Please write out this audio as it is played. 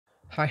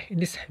Hi, in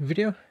this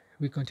video,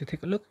 we're going to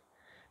take a look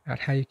at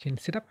how you can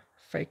set up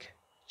fake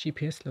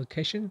GPS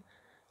location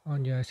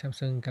on your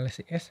Samsung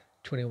Galaxy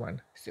S21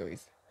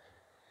 series.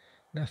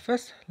 Now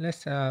first,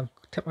 let's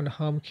tap on the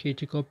home key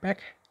to go back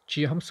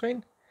to your home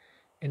screen,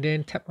 and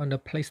then tap on the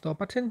Play Store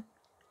button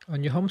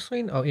on your home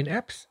screen or in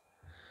apps.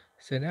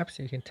 So in apps,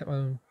 you can tap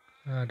on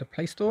the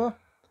Play Store.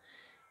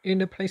 In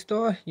the Play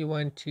Store, you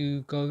want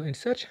to go and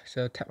search,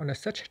 so tap on the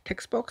search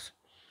text box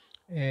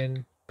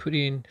and put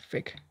in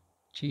fake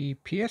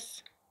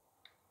GPS.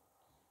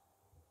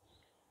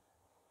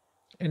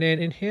 And then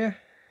in here,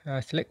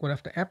 select one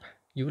of the app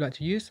you would like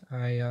to use.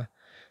 I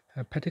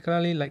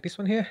particularly like this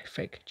one here,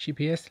 fake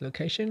GPS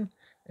location,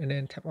 and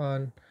then tap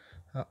on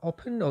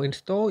open or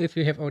install. If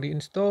you have already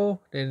installed,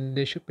 then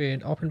there should be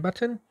an open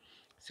button.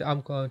 So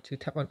I'm going to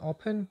tap on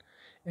open,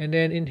 and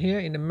then in here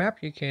in the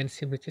map, you can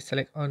simply just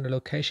select on the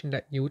location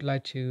that you would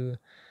like to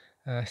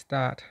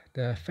start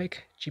the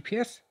fake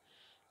GPS,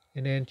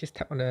 and then just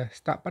tap on the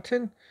start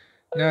button.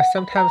 Now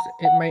sometimes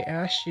it may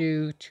ask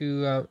you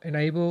to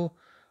enable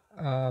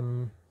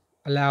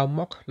allow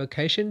mock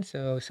location,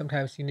 so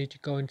sometimes you need to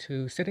go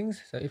into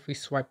settings. So if we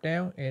swipe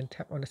down and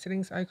tap on the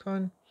settings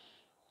icon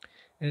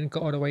and go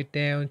all the way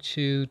down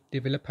to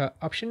developer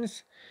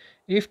options,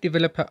 if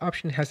developer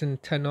option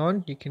hasn't turned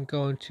on, you can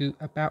go into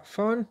about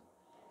phone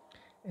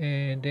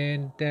and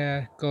then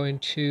there go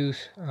into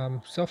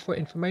software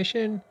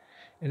information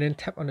and then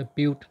tap on the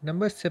build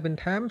number 7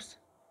 times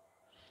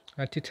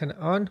to turn it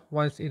on.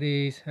 Once it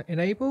is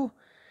enabled,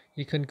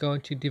 you can go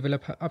into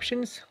developer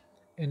options,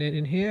 and then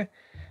in here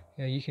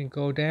you can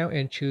go down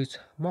and choose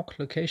mock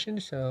location.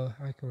 So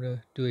I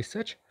can do a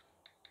search,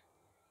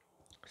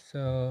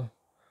 so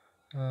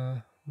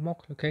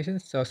mock location,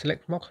 so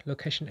select mock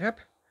location app,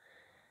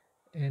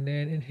 and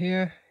then in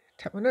here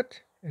tap on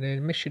it, and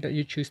then make sure that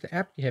you choose the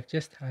app you have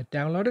just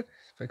downloaded,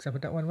 for example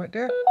that one right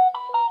there,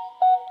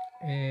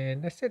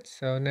 and that's it.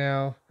 So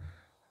now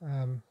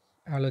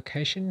our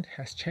location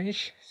has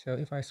changed. So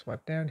if I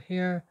swipe down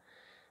here,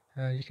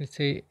 you can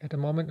see at the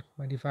moment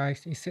my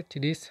device is set to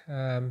this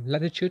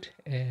latitude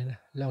and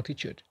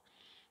longitude,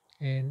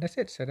 and that's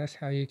it. So that's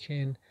how you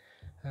can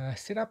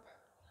set up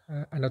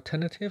an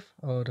alternative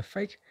or the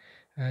fake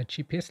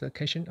GPS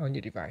location on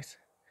your device.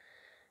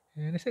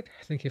 And that's it.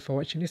 Thank you for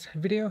watching this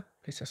video.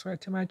 Please subscribe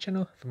to my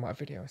channel for more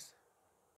videos.